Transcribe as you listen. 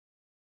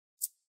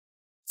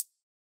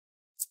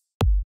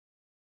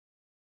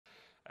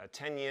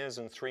10 years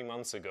and 3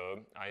 months ago,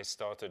 I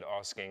started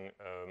asking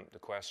the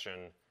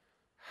question,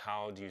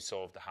 how do you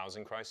solve the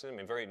housing crisis? I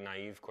mean, a very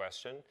naive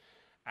question.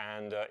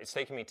 And it's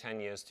taken me 10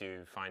 years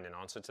to find an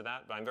answer to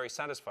that, but I'm very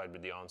satisfied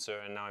with the answer,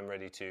 and now I'm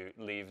ready to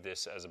leave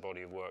this as a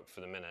body of work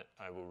for the minute.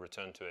 I will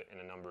return to it in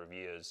a number of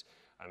years.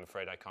 I'm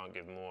afraid I can't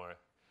give more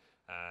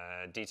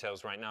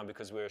details right now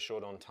because we're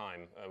short on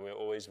time. We're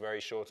always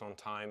very short on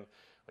time.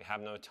 We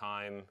have no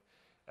time.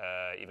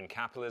 Even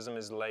capitalism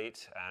is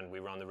late, and we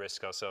run the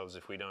risk ourselves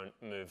if we don't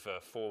move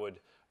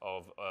forward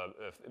of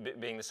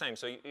being the same.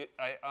 So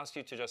I ask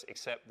you to just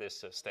accept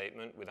this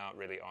statement without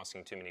really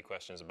asking too many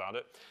questions about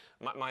it.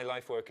 My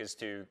life work is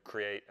to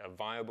create a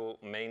viable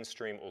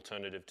mainstream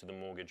alternative to the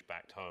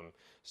mortgage-backed home.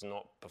 It's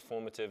not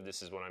performative.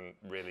 This is what I'm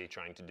really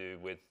trying to do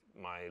with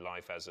my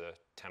life as a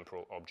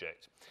temporal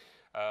object.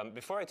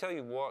 Before I tell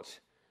you what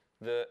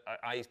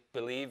I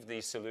believe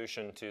the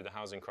solution to the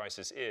housing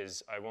crisis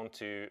is, I want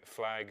to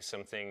flag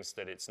some things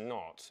that it's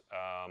not.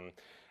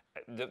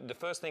 The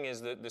first thing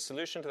is that the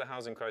solution to the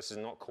housing crisis is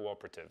not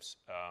cooperatives.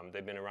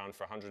 They've been around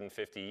for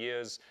 150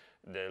 years.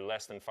 They're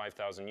less than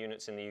 5,000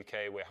 units in the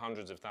UK. We're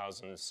hundreds of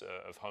thousands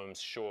of homes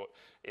short.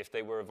 If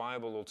they were a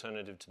viable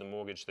alternative to the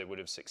mortgage, they would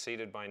have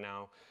succeeded by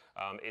now.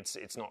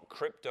 It's not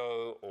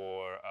crypto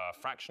or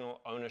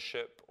fractional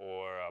ownership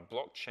or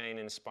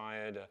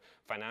blockchain-inspired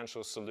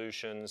financial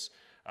solutions.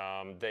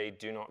 They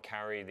do not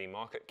carry the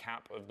market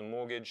cap of the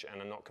mortgage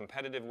and are not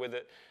competitive with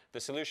it. The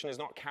solution is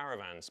not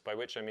caravans, by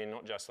which I mean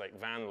not just like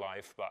van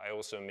life, but I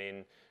also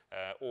mean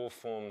all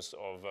forms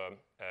of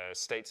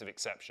states of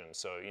exception.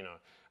 So,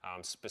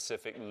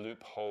 specific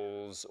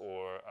loopholes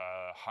or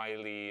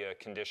highly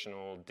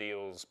conditional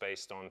deals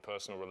based on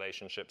personal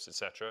relationships,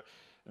 etc.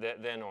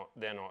 They're not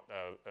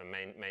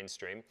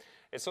mainstream.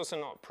 It's also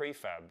not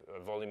prefab,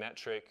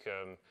 volumetric,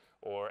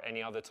 or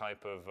any other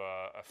type of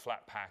a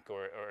flat pack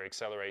or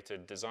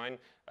accelerated design.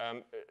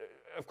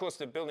 Of course,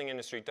 the building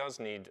industry does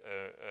need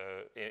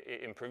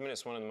improvement.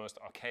 It's one of the most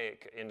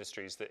archaic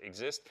industries that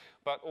exist.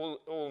 But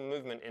all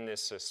movement in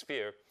this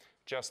sphere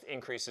just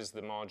increases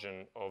the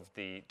margin of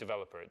the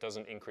developer. It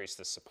doesn't increase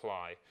the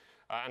supply.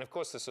 And of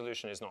course, the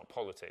solution is not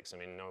politics. I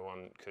mean, no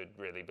one could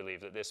really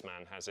believe that this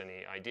man has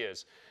any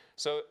ideas.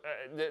 So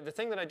the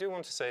thing that I do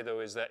want to say, though,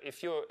 is that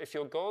if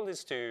your goal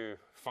is to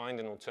find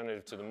an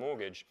alternative to the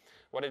mortgage,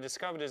 what I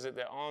discovered is that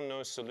there are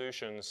no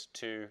solutions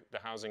to the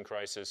housing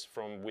crisis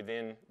from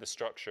within the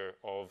structure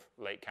of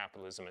late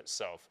capitalism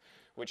itself,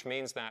 which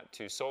means that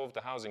to solve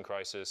the housing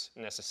crisis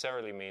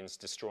necessarily means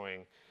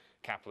destroying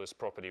capitalist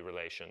property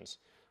relations.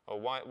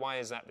 Why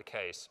is that the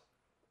case?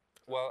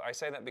 Well, I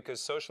say that because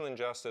social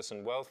injustice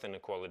and wealth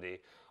inequality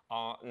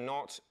are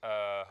not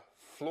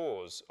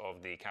flaws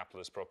of the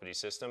capitalist property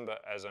system,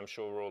 but as I'm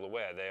sure we're all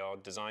aware, they are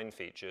design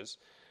features.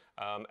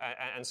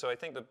 And so I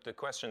think the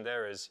question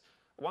there is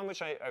one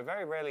which I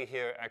very rarely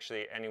hear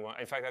actually anyone,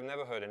 in fact, I've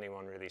never heard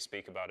anyone really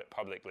speak about it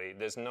publicly.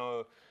 There's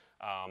no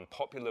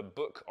popular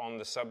book on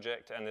the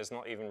subject, and there's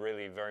not even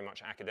really very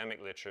much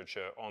academic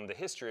literature on the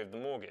history of the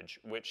mortgage,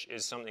 which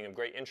is something of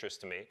great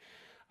interest to me.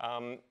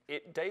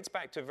 It dates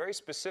back to very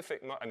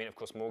specific, I mean, of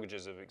course,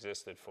 mortgages have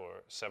existed for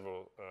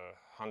several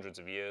hundreds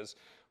of years,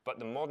 but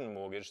the modern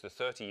mortgage, the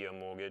 30-year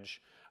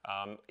mortgage,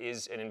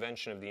 is an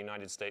invention of the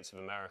United States of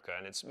America,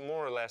 and it's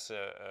more or less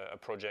a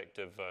project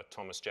of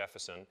Thomas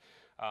Jefferson.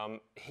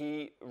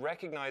 He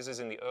recognizes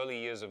in the early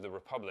years of the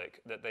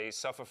Republic that they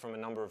suffer from a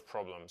number of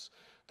problems.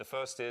 The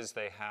first is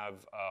they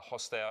have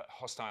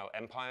hostile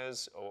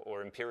empires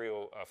or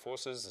imperial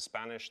forces, the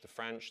Spanish, the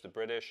French, the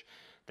British.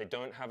 They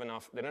don't have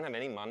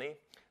any money,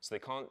 so they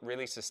can't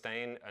really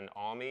sustain an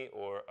army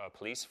or a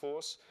police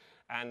force,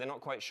 and they're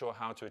not quite sure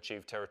how to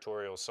achieve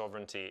territorial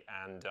sovereignty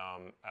and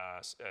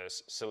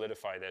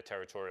solidify their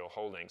territorial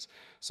holdings.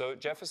 So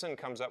Jefferson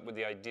comes up with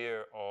the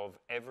idea of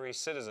every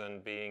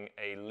citizen being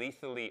a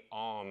lethally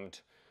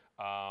armed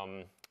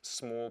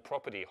small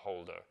property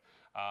holder.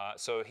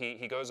 So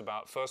he goes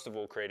about, first of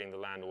all, creating the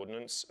Land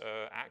Ordinance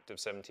Act of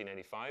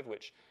 1785,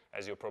 which,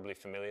 as you're probably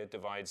familiar,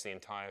 divides the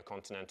entire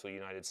continental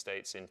United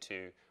States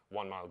into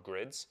 1-mile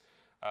grids.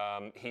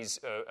 He's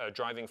a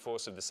driving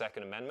force of the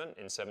Second Amendment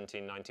in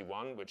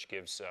 1791, which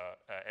gives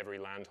every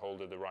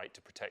landholder the right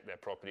to protect their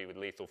property with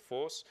lethal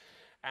force.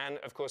 And,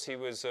 of course, he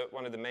was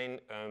one of the main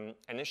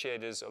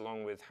initiators,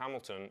 along with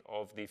Hamilton,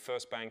 of the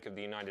first Bank of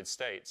the United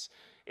States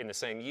in the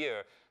same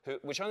year,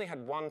 which only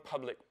had one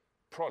public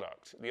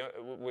product,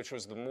 which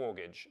was the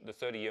mortgage, the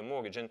 30-year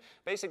mortgage. And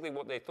basically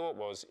what they thought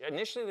was,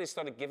 initially they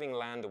started giving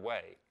land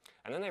away.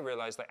 And then they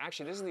realized that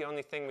actually this is the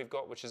only thing we've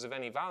got which is of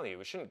any value.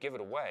 We shouldn't give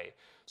it away.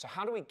 So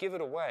how do we give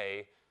it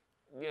away?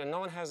 No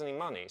one has any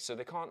money, so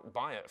they can't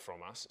buy it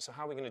from us. So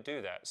how are we going to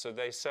do that? So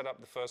they set up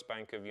the first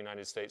Bank of the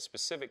United States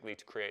specifically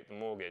to create the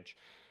mortgage.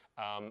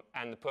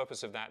 And the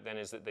purpose of that then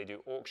is that they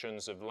do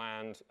auctions of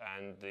land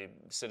and the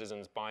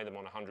citizens buy them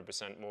on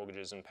 100%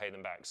 mortgages and pay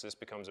them back. So this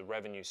becomes a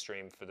revenue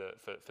stream for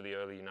the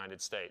early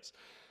United States.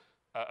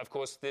 Of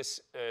course,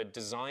 this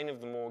design of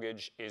the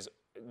mortgage is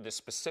the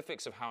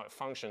specifics of how it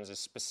functions is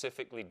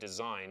specifically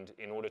designed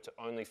in order to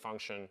only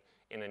function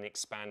in an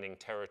expanding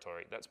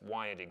territory. That's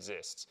why it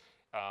exists.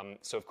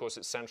 So, of course,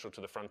 it's central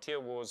to the frontier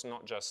wars,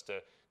 not just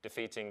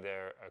defeating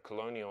their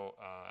colonial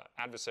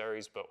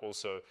adversaries, but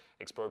also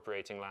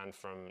expropriating land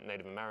from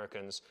Native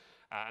Americans.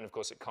 And, of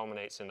course, it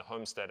culminates in the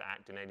Homestead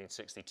Act in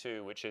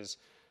 1862, which is,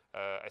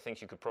 I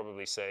think you could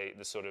probably say,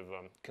 the sort of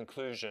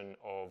conclusion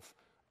of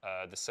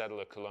the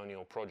settler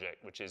colonial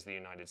project, which is the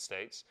United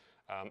States.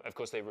 Of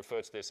course, they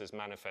refer to this as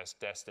manifest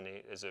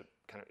destiny, as a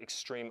kind of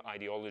extreme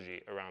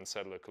ideology around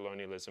settler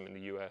colonialism in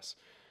the US,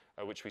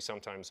 which we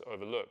sometimes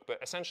overlook. But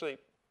essentially,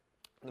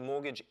 the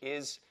mortgage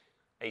is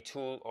a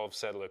tool of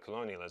settler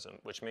colonialism,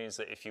 which means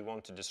that if you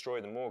want to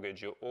destroy the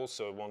mortgage, you're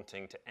also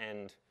wanting to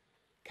end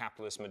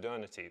capitalist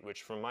modernity,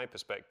 which from my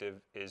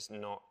perspective is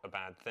not a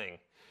bad thing.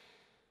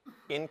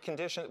 In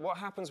condition, what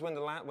happens when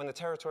the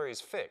territory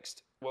is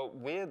fixed? Well,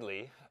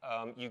 weirdly,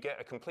 you get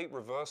a complete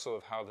reversal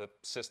of how the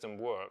system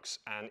works,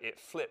 and it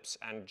flips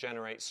and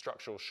generates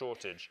structural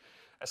shortage.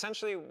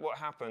 Essentially, what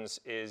happens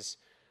is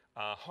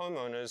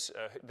homeowners,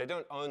 they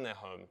don't own their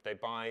home. They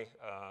buy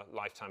a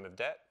lifetime of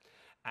debt,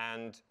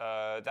 and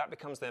that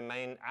becomes their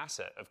main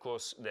asset. Of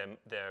course,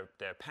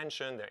 their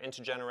pension, their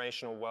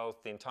intergenerational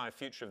wealth, the entire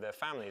future of their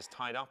family is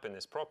tied up in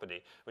this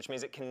property, which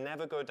means it can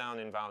never go down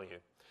in value.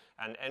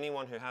 And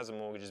anyone who has a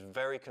mortgage is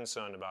very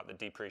concerned about the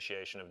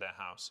depreciation of their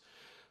house.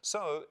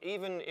 So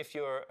even if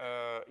you're,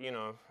 a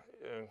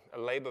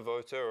Labour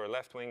voter or a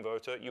left-wing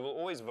voter, you will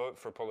always vote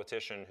for a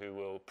politician who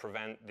will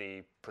prevent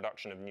the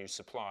production of new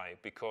supply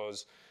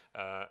because,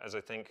 as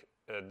I think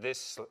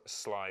this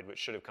slide, which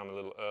should have come a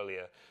little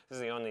earlier, this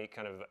is the only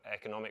kind of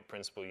economic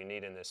principle you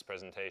need in this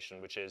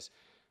presentation, which is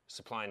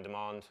supply and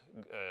demand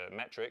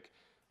metric.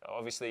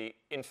 Obviously,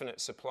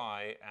 infinite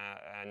supply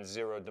and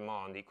zero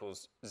demand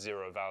equals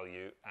zero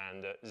value,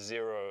 and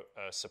zero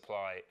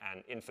supply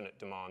and infinite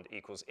demand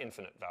equals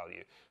infinite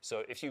value.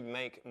 So if you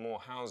make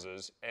more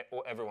houses,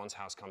 everyone's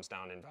house comes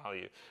down in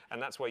value.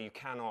 And that's why you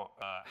cannot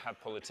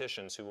have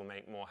politicians who will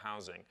make more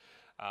housing.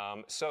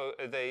 So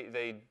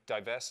they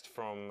divest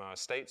from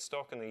state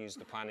stock, and they use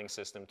the planning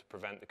system to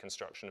prevent the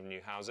construction of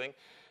new housing.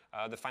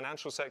 The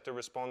financial sector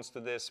responds to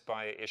this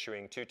by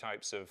issuing two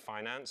types of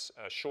finance: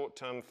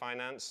 short-term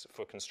finance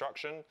for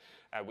construction,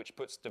 which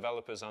puts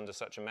developers under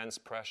such immense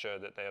pressure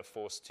that they are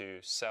forced to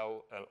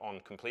sell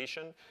on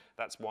completion.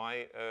 That's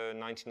why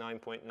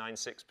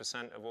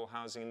 99.96% of all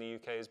housing in the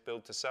UK is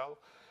built to sell.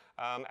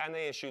 And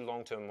they issue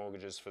long-term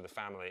mortgages for the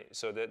family.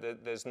 So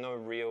there's no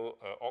real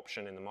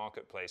option in the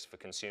marketplace for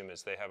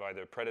consumers. They have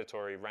either a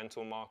predatory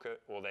rental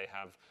market or they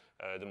have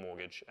the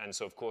mortgage. And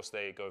so, of course,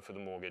 they go for the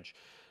mortgage.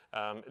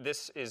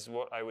 This is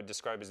what I would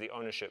describe as the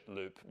ownership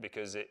loop,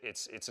 because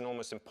it's an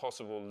almost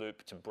impossible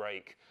loop to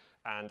break.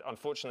 And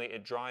unfortunately,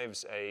 it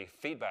drives a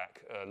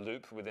feedback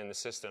loop within the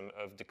system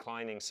of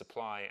declining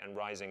supply and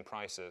rising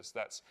prices.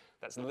 That's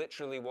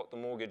literally what the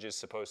mortgage is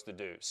supposed to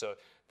do. So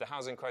the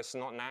housing crisis is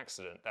not an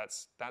accident.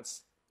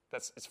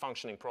 It's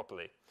functioning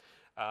properly.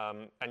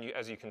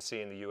 As you can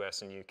see in the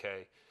US and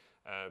UK,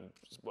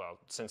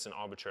 since an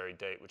arbitrary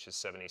date, which is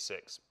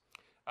 76.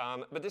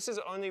 But this is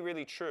only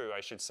really true, I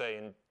should say,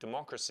 in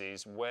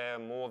democracies where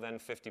more than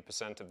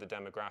 50% of the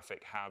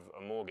demographic have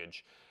a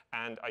mortgage.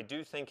 And I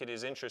do think it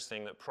is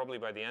interesting that probably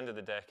by the end of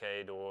the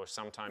decade or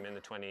sometime in the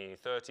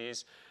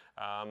 2030s,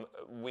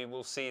 we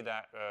will see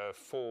that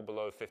fall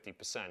below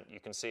 50%.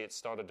 You can see it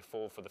started to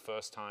fall for the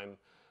first time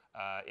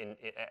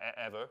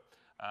ever.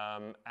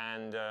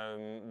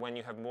 When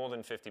you have more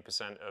than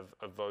 50%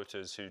 of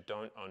voters who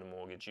don't own a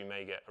mortgage, you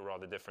may get a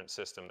rather different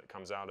system that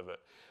comes out of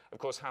it. Of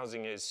course,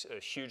 housing is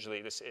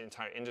this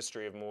entire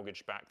industry of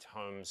mortgage-backed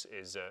homes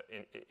is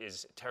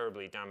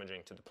terribly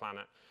damaging to the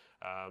planet.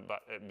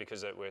 But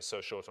because we're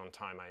so short on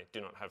time, I do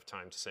not have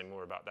time to say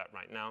more about that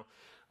right now.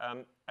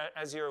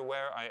 As you're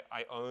aware,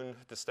 I own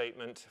the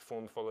statement,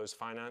 Form Follows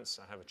Finance.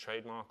 I have a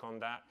trademark on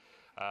that.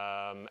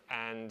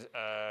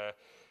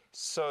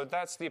 So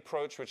that's the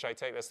approach which I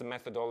take. That's the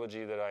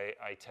methodology that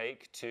I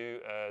take to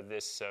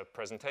this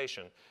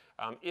presentation.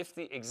 If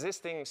the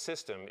existing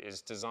system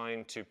is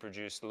designed to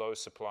produce low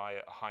supply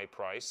at a high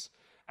price,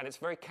 and it's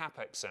very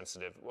capex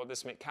sensitive. What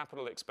this means,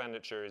 capital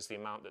expenditure is the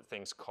amount that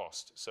things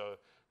cost. So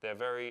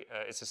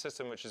it's a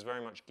system which is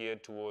very much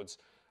geared towards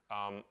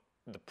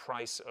the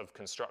price of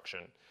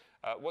construction.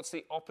 What's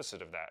the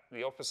opposite of that?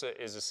 The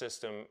opposite is a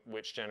system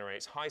which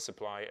generates high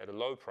supply at a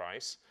low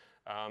price,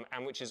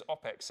 and which is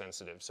OPEX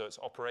sensitive, so it's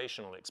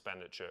operational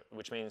expenditure,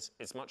 which means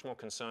it's much more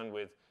concerned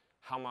with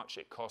how much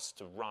it costs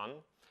to run,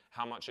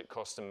 how much it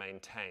costs to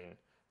maintain.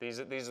 These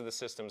are the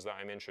systems that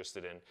I'm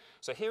interested in.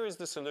 So here is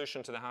the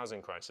solution to the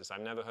housing crisis.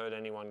 I've never heard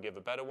anyone give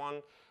a better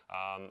one,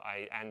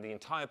 and the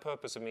entire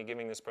purpose of me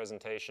giving this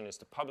presentation is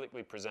to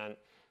publicly present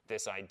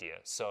this idea.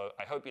 So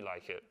I hope you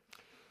like it.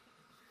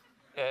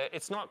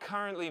 It's not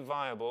currently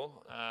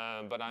viable,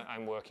 but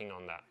I'm working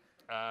on that.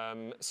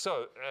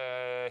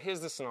 Here's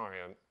the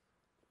scenario.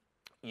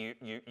 You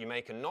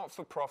make a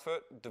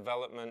not-for-profit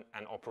development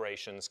and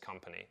operations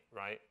company,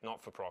 right?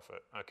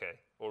 Not-for-profit, okay,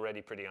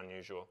 already pretty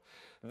unusual.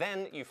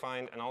 Then you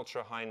find an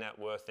ultra-high net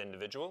worth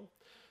individual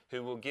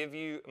who will give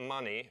you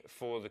money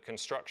for the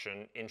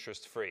construction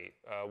interest-free.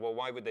 Well,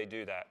 why would they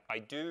do that? I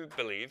do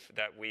believe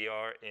that we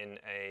are in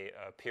a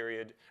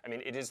period, I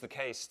mean, it is the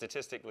case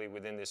statistically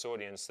within this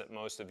audience that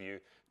most of you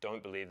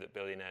don't believe that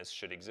billionaires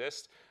should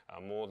exist.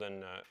 More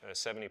than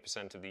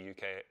 70% of the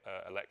UK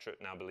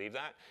electorate now believe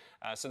that.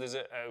 So there's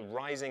a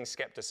rising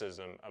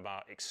skepticism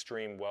about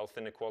extreme wealth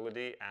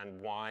inequality and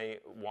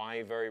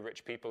why very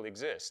rich people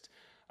exist.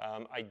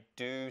 I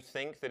do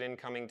think that in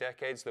coming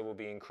decades there will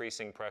be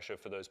increasing pressure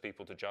for those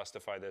people to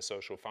justify their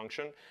social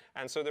function,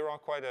 and so there are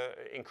quite an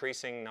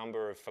increasing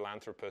number of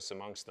philanthropists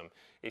amongst them.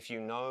 If you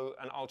know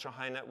an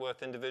ultra-high net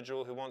worth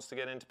individual who wants to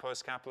get into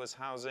post-capitalist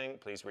housing,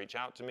 please reach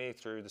out to me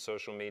through the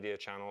social media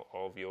channel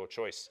of your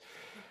choice.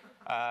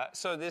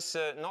 So this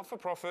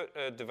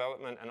not-for-profit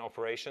development and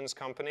operations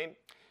company,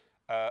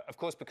 of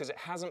course, because it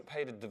hasn't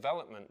paid a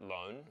development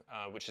loan,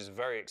 which is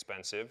very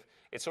expensive,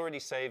 it's already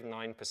saved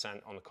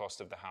 9% on the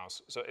cost of the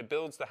house. So it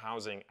builds the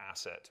housing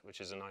asset,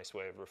 which is a nice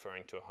way of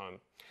referring to a home.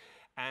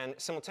 And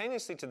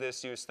simultaneously to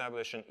this, you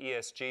establish an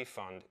ESG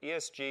fund.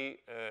 ESG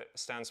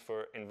stands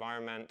for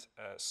Environment,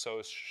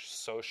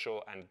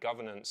 Social, and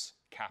Governance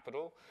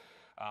Capital.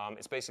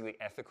 It's basically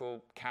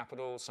ethical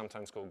capital,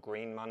 sometimes called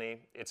green money.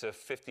 It's a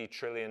 $50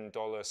 trillion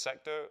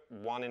sector.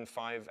 1 in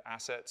 5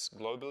 assets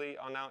globally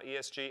are now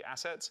ESG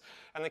assets,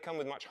 and they come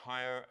with much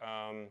higher,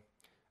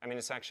 I mean,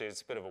 it's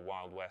a bit of a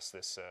wild west,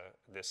 this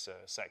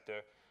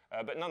sector.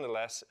 But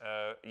nonetheless,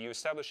 you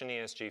establish an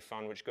ESG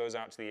fund which goes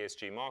out to the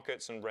ESG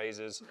markets and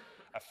raises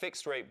a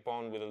fixed rate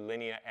bond with a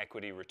linear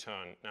equity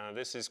return. Now,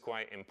 this is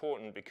quite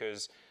important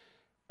because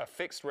a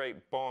fixed rate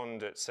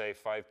bond at, say,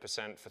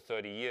 5% for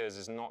 30 years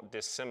is not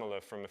dissimilar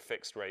from a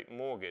fixed rate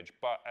mortgage.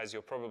 But as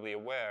you're probably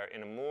aware,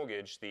 in a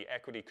mortgage, the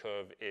equity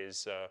curve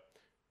is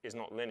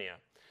not linear,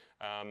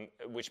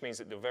 which means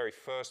that the very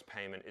first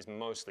payment is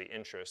mostly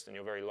interest and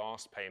your very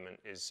last payment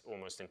is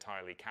almost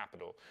entirely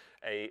capital.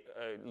 A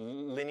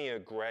linear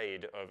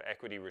grade of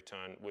equity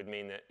return would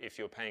mean that if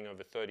you're paying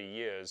over 30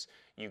 years,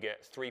 you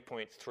get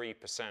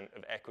 3.3%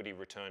 of equity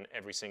return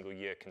every single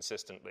year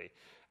consistently.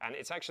 And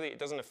it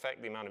doesn't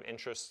affect the amount of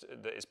interest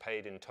that is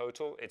paid in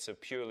total. It's a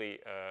purely,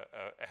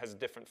 it has a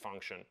different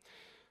function.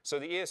 So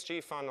the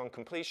ESG fund, on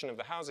completion of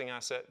the housing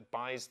asset,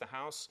 buys the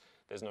house.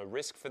 There's no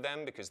risk for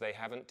them because they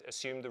haven't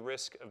assumed the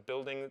risk of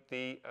building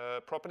the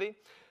property.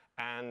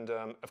 And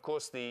of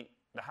course, the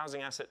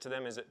housing asset to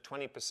them is at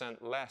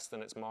 20% less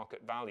than its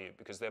market value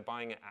because they're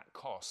buying it at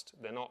cost.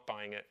 They're not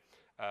buying it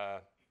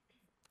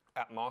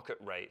at market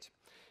rate.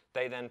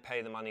 They then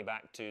pay the money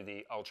back to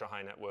the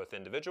ultra-high net worth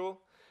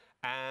individual,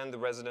 and the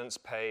residents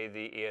pay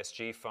the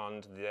ESG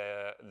fund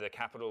the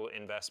capital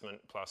investment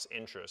plus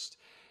interest.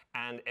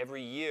 And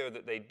every year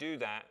that they do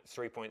that,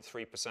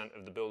 3.3%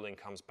 of the building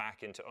comes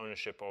back into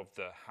ownership of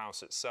the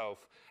house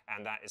itself,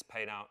 and that is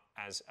paid out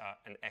as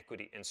an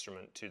equity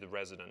instrument to the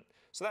resident.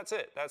 So that's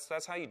it.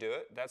 That's how you do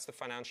it. That's the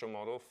financial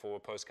model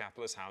for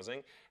post-capitalist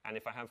housing. And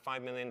if I have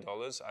 $5 million,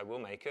 I will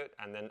make it,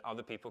 and then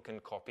other people can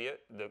copy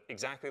it.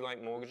 Exactly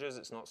like mortgages,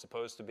 it's not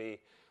supposed to be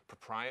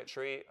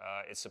proprietary.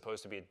 It's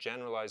supposed to be a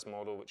generalized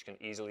model which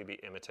can easily be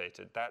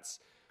imitated. That's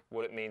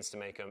what it means to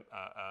make a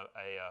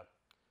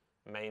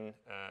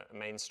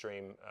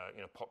mainstream,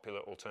 popular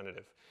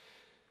alternative.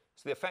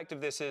 So the effect of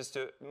this is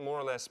to more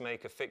or less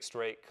make a fixed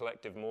rate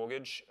collective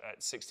mortgage at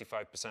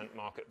 65%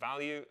 market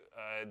value.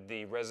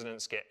 The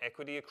residents get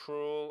equity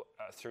accrual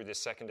through this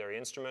secondary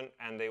instrument,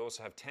 and they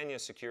also have tenure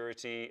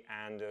security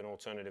and an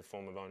alternative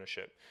form of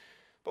ownership.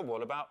 But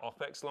what about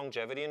OPEX,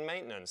 longevity, and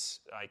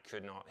maintenance? I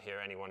could not hear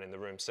anyone in the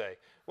room say.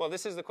 Well,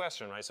 this is the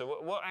question, right? So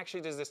what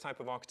actually does this type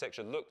of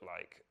architecture look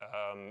like?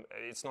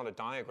 It's not a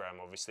diagram,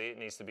 obviously. It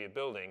needs to be a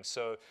building.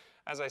 So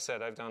as I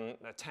said, I've done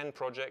 10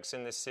 projects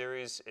in this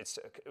series. It's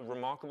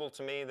remarkable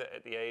to me that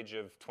at the age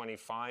of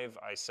 25,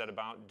 I set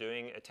about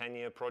doing a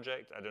 10-year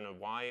project. I don't know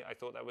why I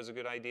thought that was a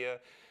good idea,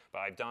 but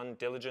I've done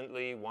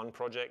diligently one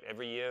project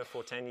every year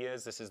for 10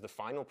 years. This is the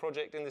final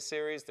project in the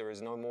series. There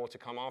is no more to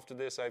come after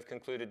this. I've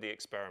concluded the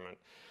experiment.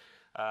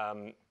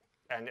 And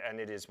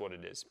it is what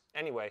it is.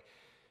 Anyway,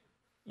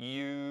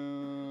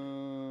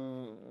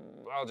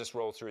 I'll just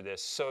roll through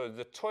this. So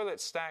the toilet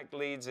stack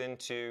leads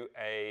into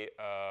a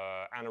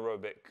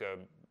anaerobic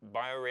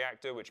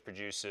bioreactor, which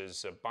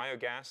produces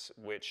biogas,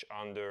 which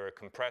under a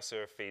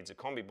compressor feeds a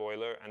combi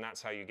boiler, and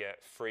that's how you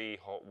get free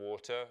hot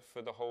water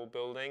for the whole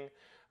building,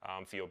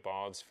 for your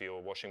baths, for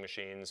your washing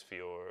machines, for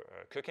your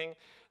cooking.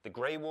 The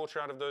grey water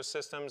out of those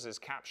systems is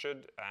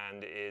captured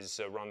and is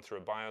run through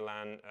a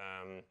Biolan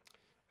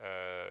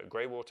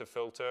grey water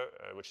filter,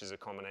 which is a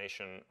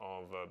combination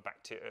of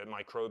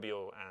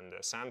microbial and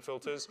sand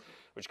filters,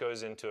 which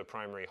goes into a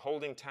primary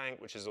holding tank,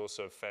 which is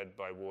also fed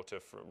by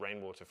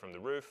rainwater from the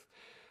roof.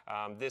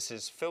 This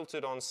is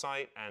filtered on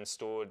site and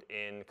stored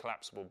in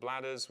collapsible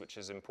bladders, which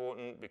is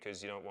important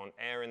because you don't want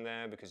air in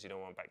there, because you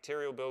don't want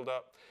bacterial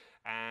buildup.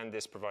 And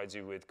this provides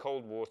you with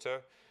cold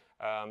water.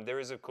 There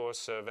is, of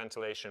course,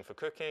 ventilation for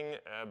cooking,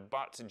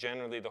 but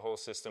generally the whole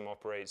system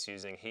operates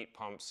using heat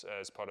pumps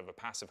as part of a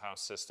passive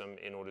house system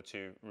in order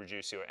to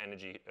reduce your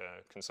energy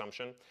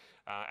consumption.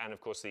 And,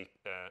 of course, the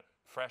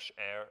fresh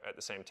air at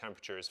the same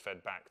temperature is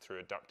fed back through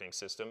a ducting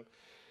system.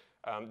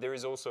 There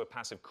is also a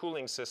passive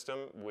cooling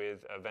system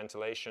with a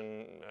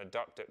ventilation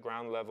duct at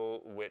ground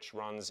level, which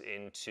runs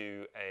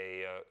into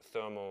a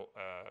thermal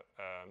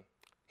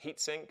heat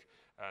sink.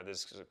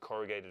 There's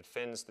corrugated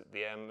fins that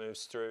the air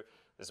moves through.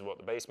 This is what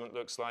the basement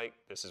looks like.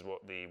 This is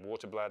what the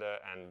water bladder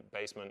and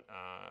basement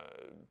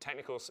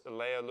technical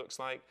layer looks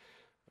like.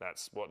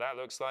 That's what that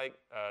looks like.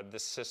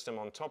 This system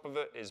on top of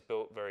it is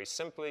built very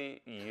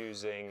simply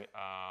using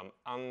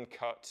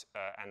uncut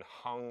and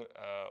hung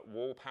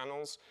wall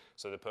panels.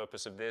 So the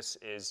purpose of this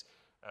is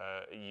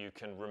you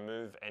can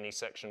remove any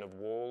section of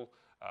wall.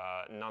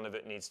 None of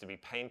it needs to be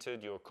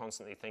painted. You're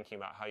constantly thinking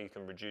about how you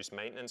can reduce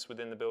maintenance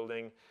within the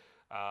building.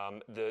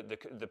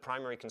 The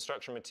primary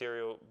construction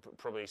material,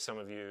 probably some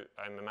of you,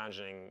 I'm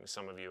imagining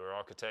some of you are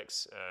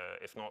architects.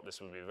 If not,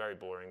 this would be a very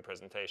boring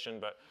presentation.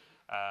 But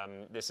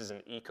this is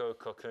an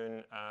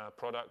eco-cocoon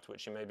product,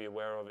 which you may be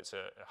aware of. It's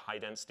a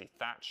high-density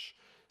thatch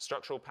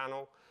structural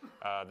panel.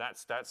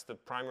 That's the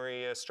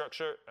primary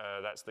structure.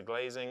 That's the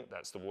glazing.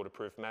 That's the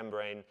waterproof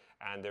membrane.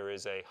 And there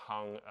is a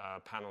hung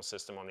panel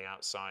system on the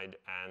outside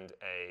and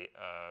a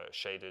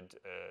shaded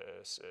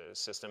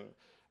system.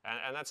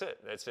 And that's it.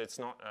 It's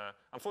not.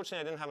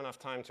 Unfortunately, I didn't have enough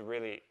time to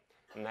really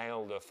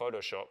nail the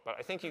Photoshop, but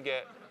I think you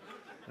get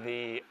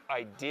the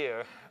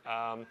idea.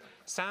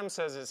 Sam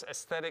says it's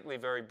aesthetically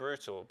very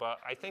brutal, but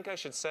I think I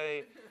should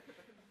say,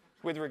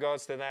 with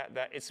regards to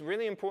that it's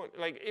really important.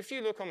 Like, if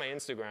you look on my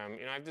Instagram,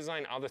 I've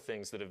designed other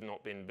things that have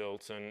not been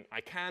built, and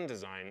I can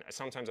design.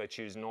 Sometimes I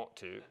choose not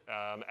to.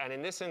 And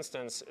in this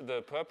instance,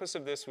 the purpose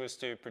of this was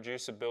to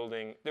produce a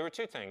building. There were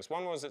two things.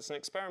 One was it's an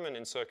experiment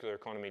in circular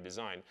economy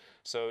design.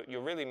 So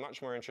you're really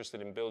much more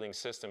interested in building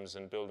systems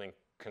and building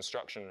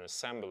construction and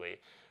assembly,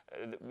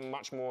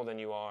 much more than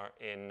you are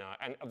in,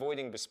 and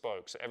avoiding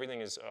bespoke. So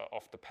everything is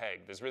off the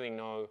peg. There's really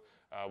no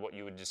what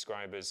you would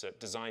describe as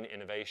design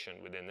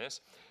innovation within this.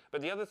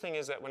 But the other thing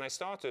is that when I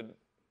started,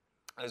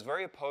 I was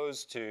very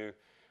opposed to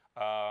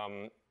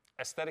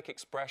aesthetic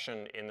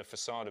expression in the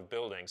facade of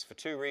buildings for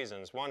two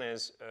reasons. One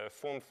is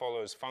form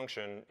follows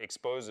function,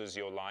 exposes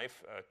your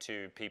life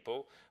to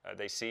people.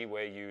 They see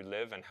where you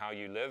live and how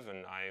you live,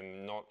 and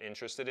I'm not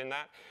interested in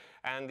that.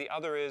 And the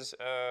other is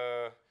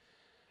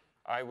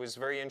I was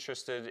very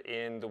interested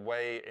in the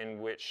way in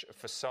which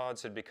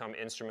facades had become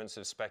instruments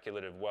of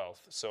speculative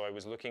wealth. So I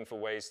was looking for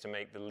ways to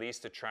make the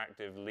least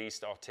attractive,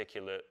 least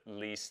articulate,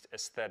 least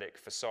aesthetic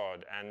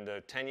facade. And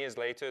 10 years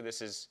later,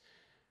 this is,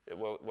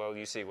 well,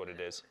 you see what it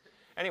is.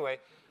 Anyway,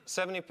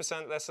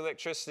 70% less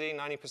electricity,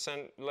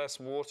 90% less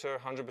water,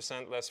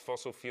 100% less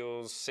fossil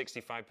fuels,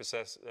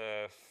 65%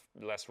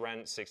 less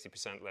rent,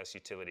 60% less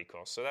utility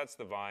costs. So that's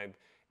the vibe.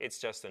 It's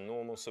just a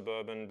normal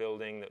suburban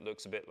building that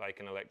looks a bit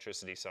like an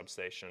electricity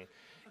substation.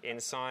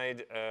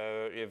 Inside,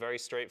 very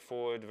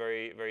straightforward,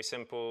 very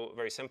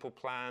simple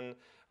plan.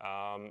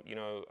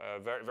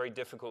 Very, very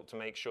difficult to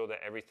make sure that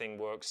everything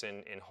works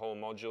in whole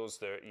modules.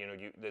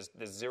 There's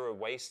zero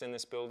waste in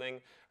this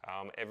building.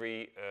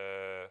 Every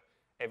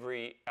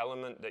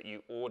element that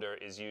you order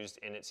is used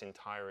in its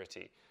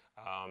entirety.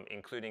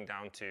 Including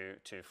down to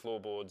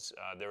floorboards.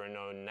 There are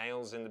no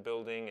nails in the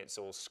building. It's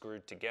all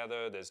screwed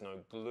together. There's no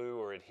glue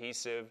or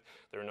adhesive.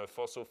 There are no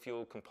fossil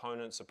fuel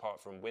components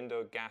apart from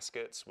window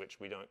gaskets, which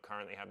we don't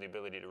currently have the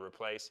ability to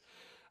replace.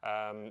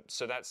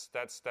 So that's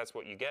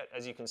what you get.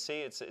 As you can see,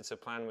 it's a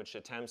plan which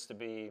attempts to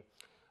be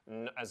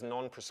as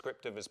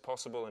non-prescriptive as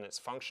possible in its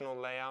functional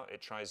layout.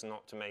 It tries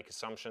not to make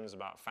assumptions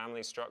about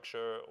family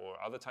structure or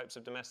other types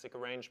of domestic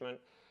arrangement,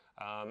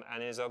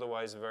 and is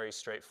otherwise a very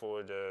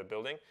straightforward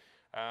building.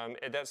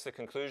 That's the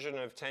conclusion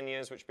of 10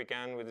 years, which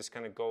began with this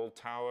kind of gold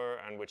tower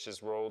and which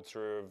has rolled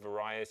through a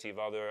variety of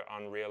other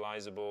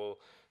unrealizable,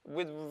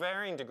 with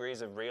varying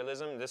degrees of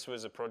realism. This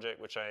was a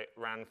project which I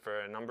ran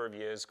for a number of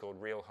years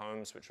called Real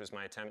Homes, which was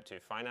my attempt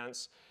to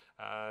finance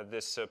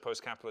this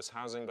post-capitalist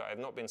housing, but I've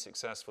not been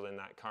successful in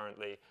that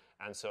currently,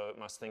 and so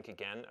must think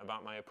again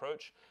about my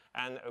approach.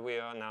 And we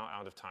are now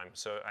out of time,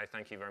 so I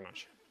thank you very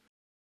much.